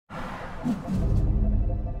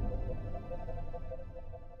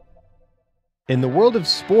In the world of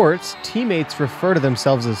sports, teammates refer to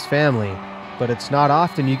themselves as family, but it's not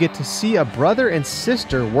often you get to see a brother and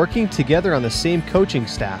sister working together on the same coaching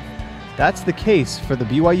staff. That's the case for the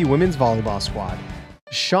BYU women's volleyball squad.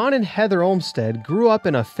 Shawn and Heather Olmstead grew up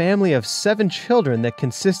in a family of 7 children that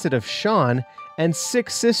consisted of Shawn and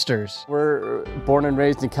 6 sisters. We're born and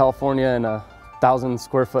raised in California in a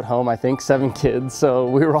 1,000-square-foot home, I think, 7 kids, so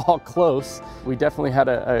we were all close. We definitely had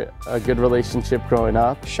a good relationship growing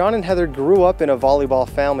up. Shawn and Heather grew up in a volleyball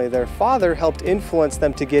family. Their father helped influence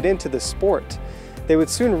them to get into the sport. They would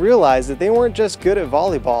soon realize that they weren't just good at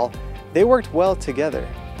volleyball, they worked well together.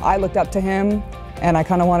 I looked up to him, and I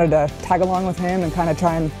kind of wanted to tag along with him and kind of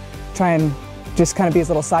try and just kind of be his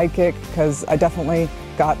little sidekick, because I definitely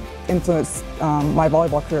got influenced my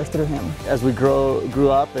volleyball career through him. As we grew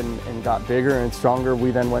up and got bigger and stronger,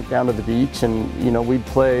 we then went down to the beach, and we'd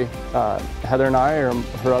play, Heather and I, or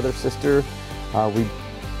her other sister, we'd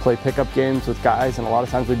play pickup games with guys, and a lot of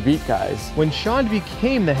times we'd beat guys. When Shawn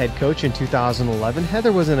became the head coach in 2011,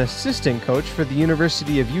 Heather was an assistant coach for the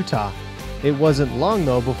University of Utah. It wasn't long,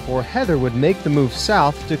 though, before Heather would make the move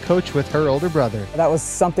south to coach with her older brother. That was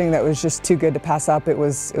something that was just too good to pass up. It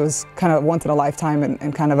was kind of once in a lifetime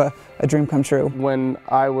and kind of a dream come true. When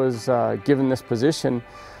I was given this position,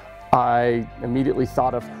 I immediately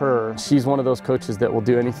thought of her. She's one of those coaches that will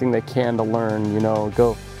do anything they can to learn,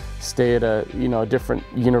 go stay at a different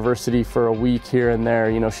university for a week here and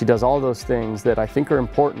there. She does all those things that I think are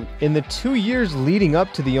important. In the 2 years leading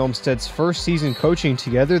up to the Olmsteads' first season coaching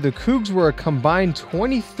together, the Cougs were a combined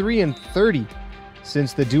 23-30.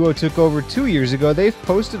 Since the duo took over 2 years ago, they've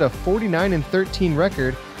posted a 49-13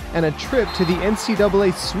 record and a trip to the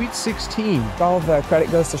NCAA Sweet 16. All of the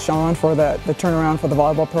credit goes to Shawn for the turnaround for the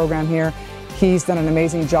volleyball program here. He's done an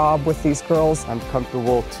amazing job with these girls. I'm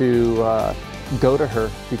comfortable to go to her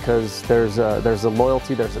because there's a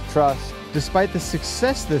loyalty, there's a trust. Despite the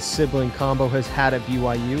success this sibling combo has had at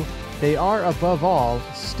BYU, they are above all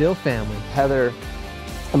still family. Heather,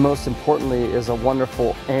 most importantly, is a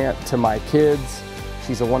wonderful aunt to my kids.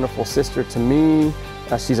 She's a wonderful sister to me.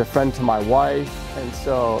 She's a friend to my wife, and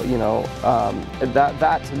so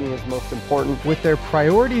that to me is most important. With their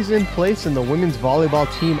priorities in place and the women's volleyball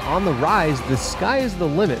team on the rise, the sky is the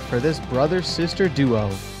limit for this brother-sister duo.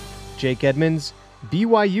 Jake Edmonds,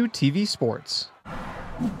 BYUtv Sports.